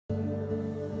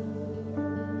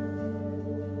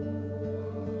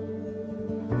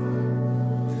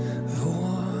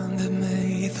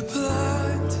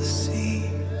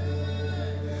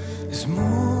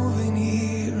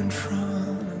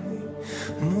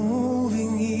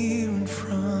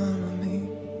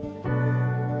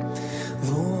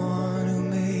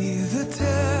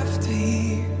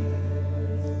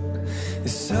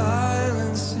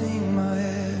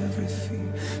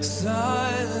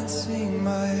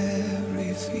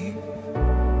deep.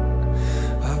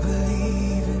 I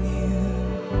believe in you.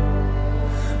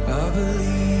 I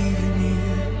believe in you.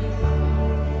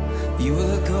 You are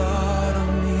the God of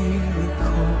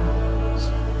miracles.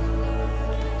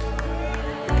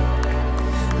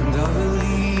 And I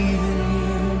believe in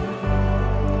you.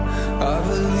 I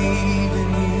believe in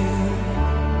you.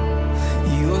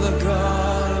 You are the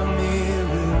God of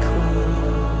miracles.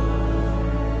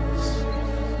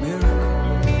 Miracles.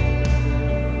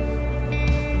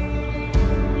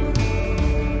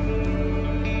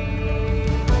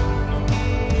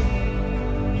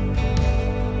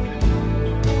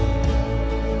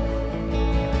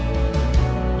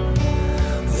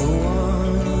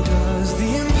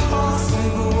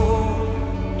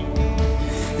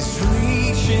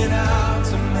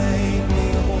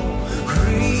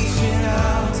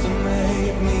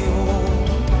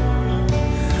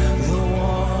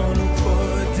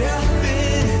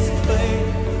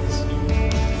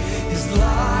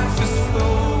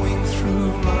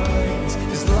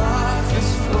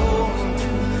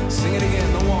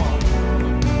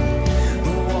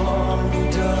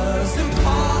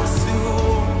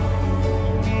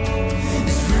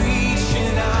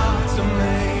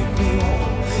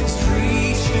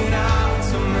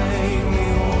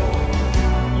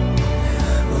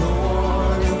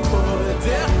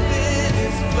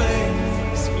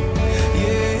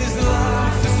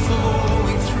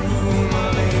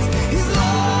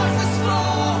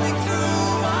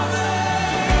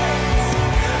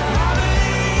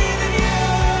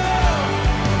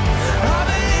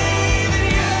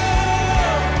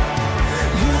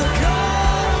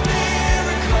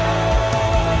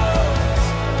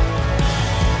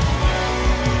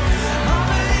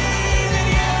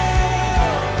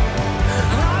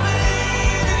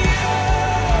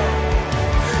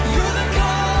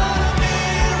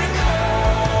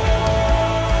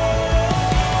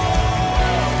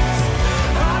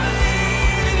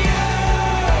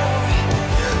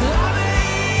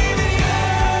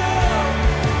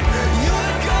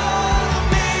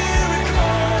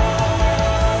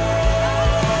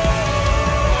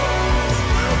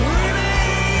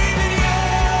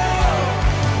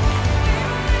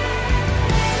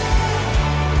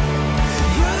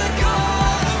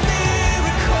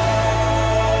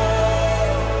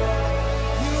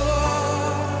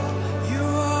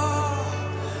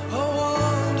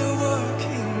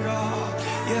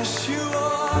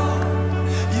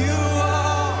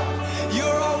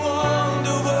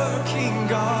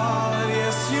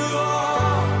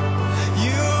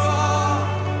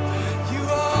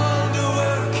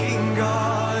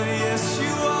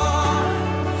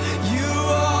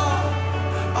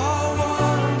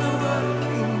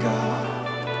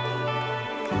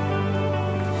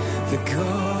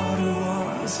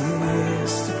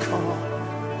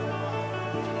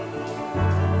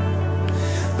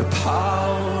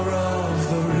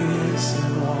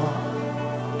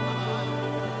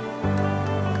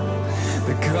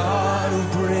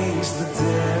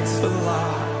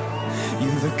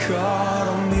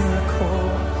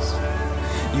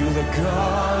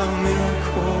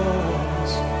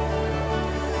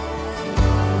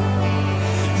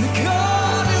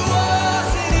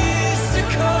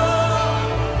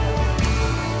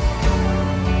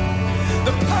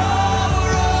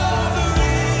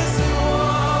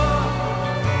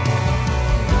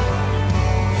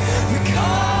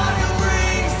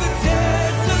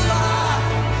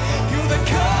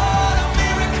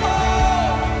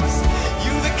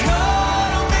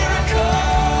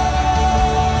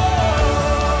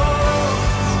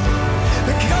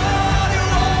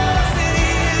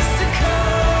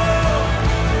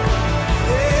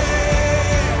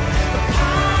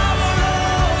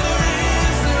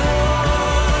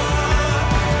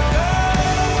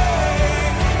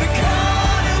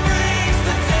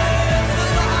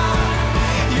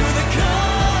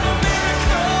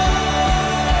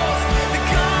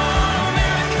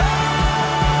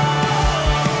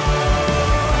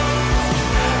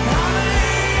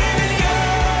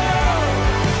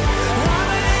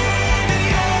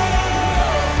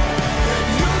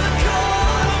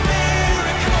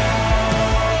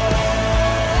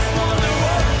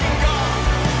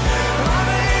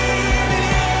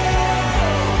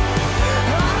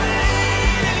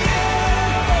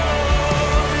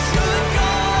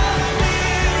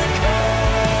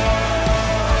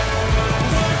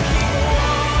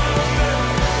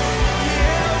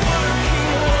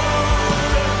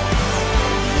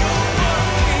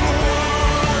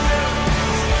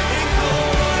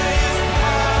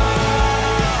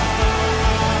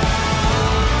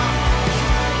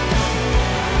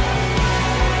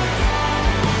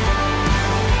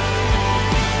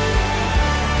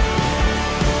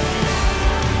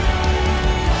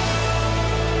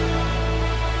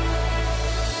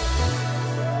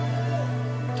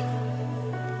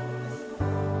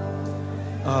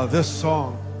 This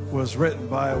song was written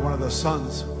by one of the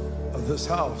sons of this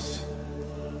house.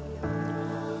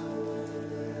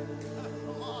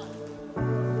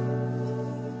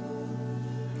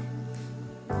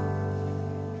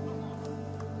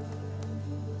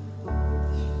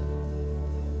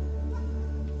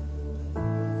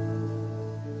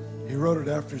 He wrote it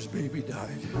after his baby died.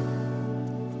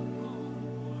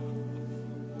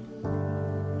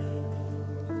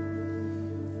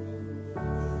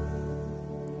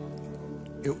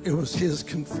 It was his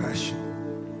confession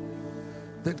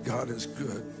that God is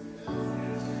good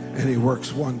and he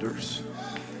works wonders.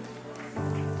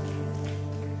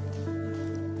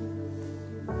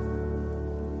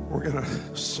 We're going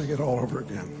to sing it all over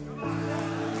again.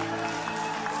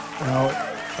 Now,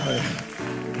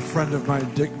 a friend of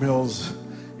mine, Dick Mills,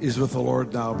 is with the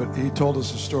Lord now, but he told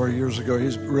us a story years ago.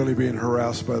 He's really being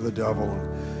harassed by the devil.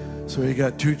 So he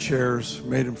got 2 chairs,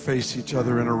 made them face each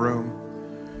other in a room.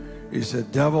 He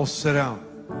said, "Devil, sit down.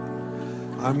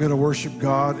 I'm going to worship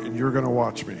God and you're going to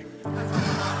watch me."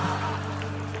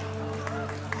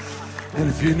 And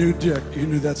if you knew Dick, you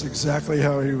knew that's exactly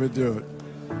how he would do it.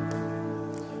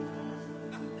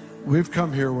 We've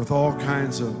come here with all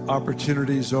kinds of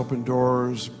opportunities, open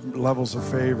doors, levels of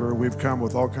favor. We've come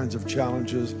with all kinds of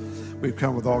challenges. We've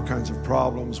come with all kinds of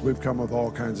problems. We've come with all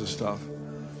kinds of stuff.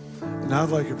 And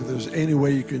I'd like, if there's any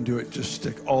way you can do it, just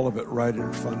stick all of it right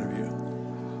in front of you.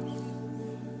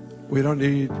 We don't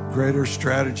need greater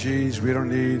strategies. We don't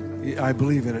need, I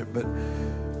believe in it, but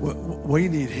we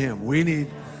need him. We need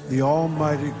the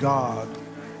Almighty God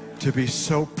to be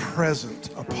so present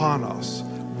upon us,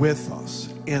 with us,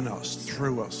 in us,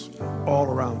 through us, all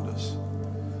around us.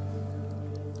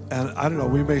 And I don't know,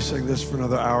 we may sing this for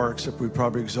another hour, except we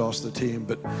probably exhaust the team,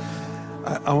 but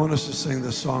I want us to sing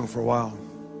this song for a while.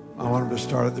 I want them to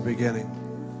start at the beginning.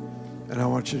 And I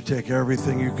want you to take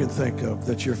everything you can think of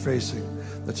that you're facing,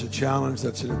 that's a challenge,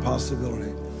 that's an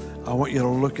impossibility. I want you to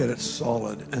look at it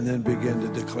solid and then begin to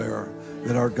declare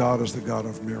that our God is the God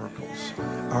of miracles.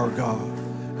 Our God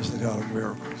is the God of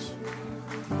miracles.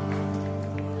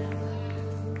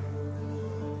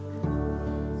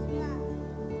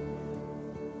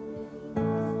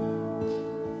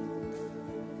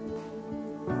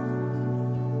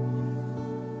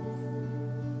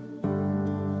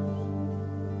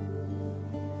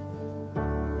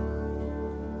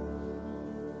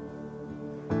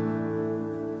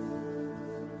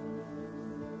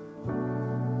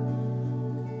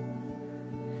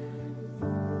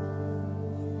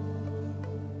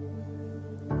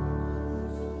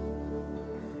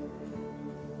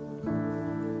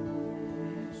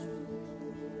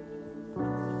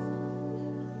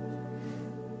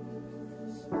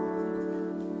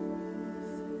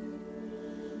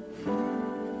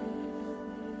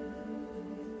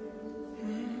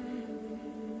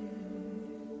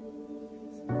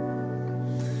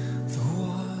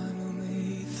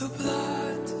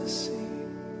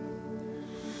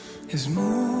 Is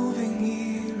moving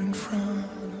here in front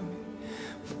of me.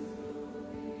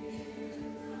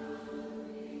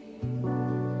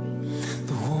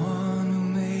 The one who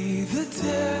made the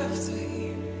deaf to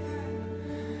hear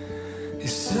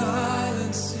is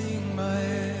silencing my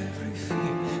every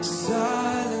fear,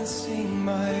 silencing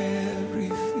my every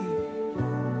fear.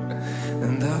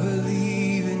 And I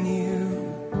believe in you,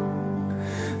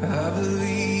 I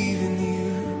believe in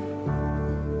you.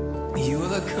 You are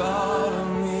the God of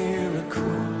me.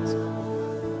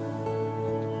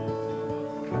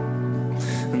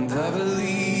 And I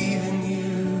believe in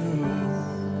you,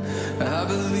 I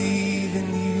believe in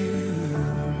you.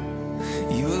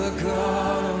 You are the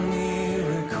God of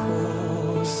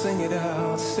miracles. Sing it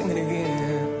out, sing it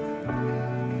again.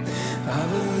 I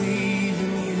believe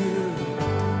in you,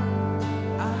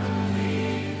 I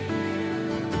believe in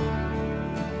you.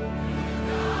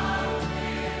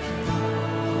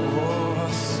 Oh,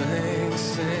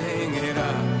 sing it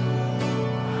out.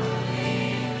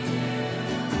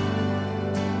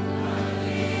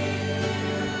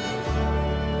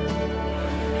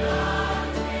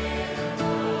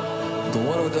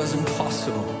 Does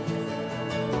impossible.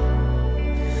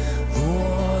 The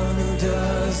one who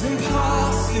does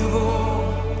impossible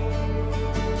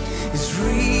is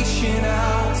reaching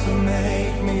out to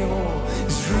make me whole,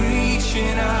 is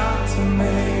reaching out to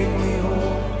make me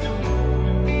whole.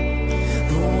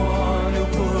 The one who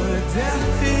put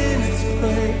death in its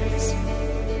place,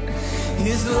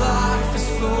 his life is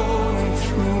flowing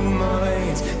through my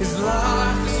veins, his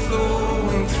life is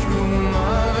flowing through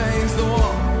my veins.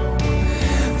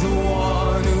 The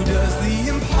one who does the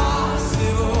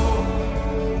impossible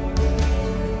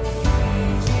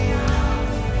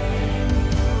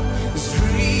is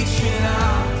reaching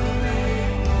out.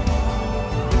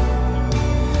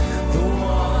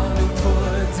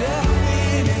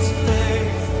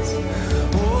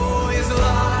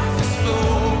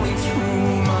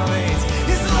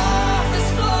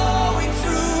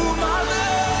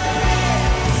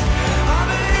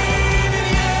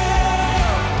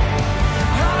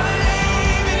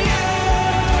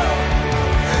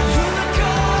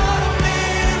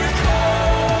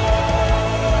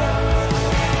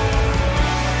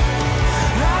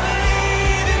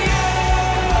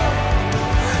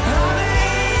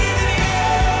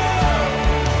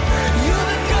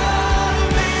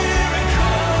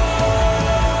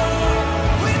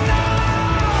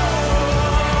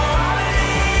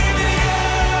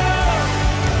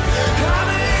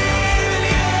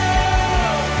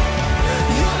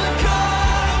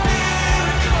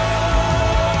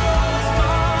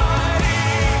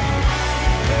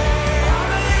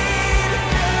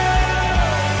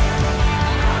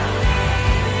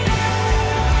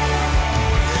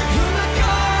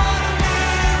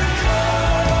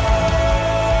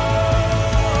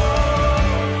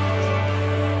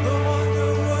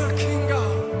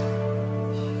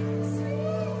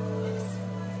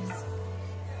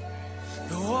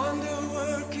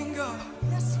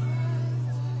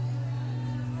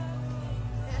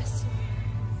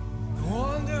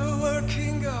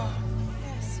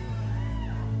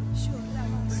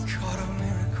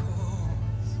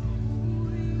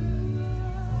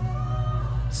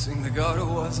 Sing the God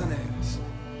who was and is.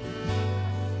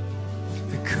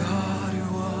 The God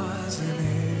who was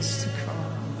and is to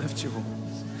come. Lift your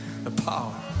voice. The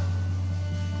power.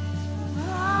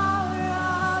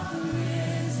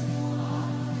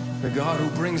 The God who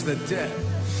brings the dead.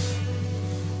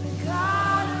 The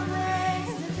God who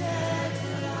brings the dead to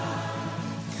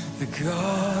life. The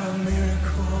God of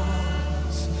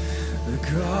miracles. The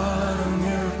God of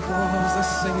miracles.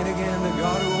 Let's sing it again. The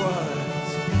God who was.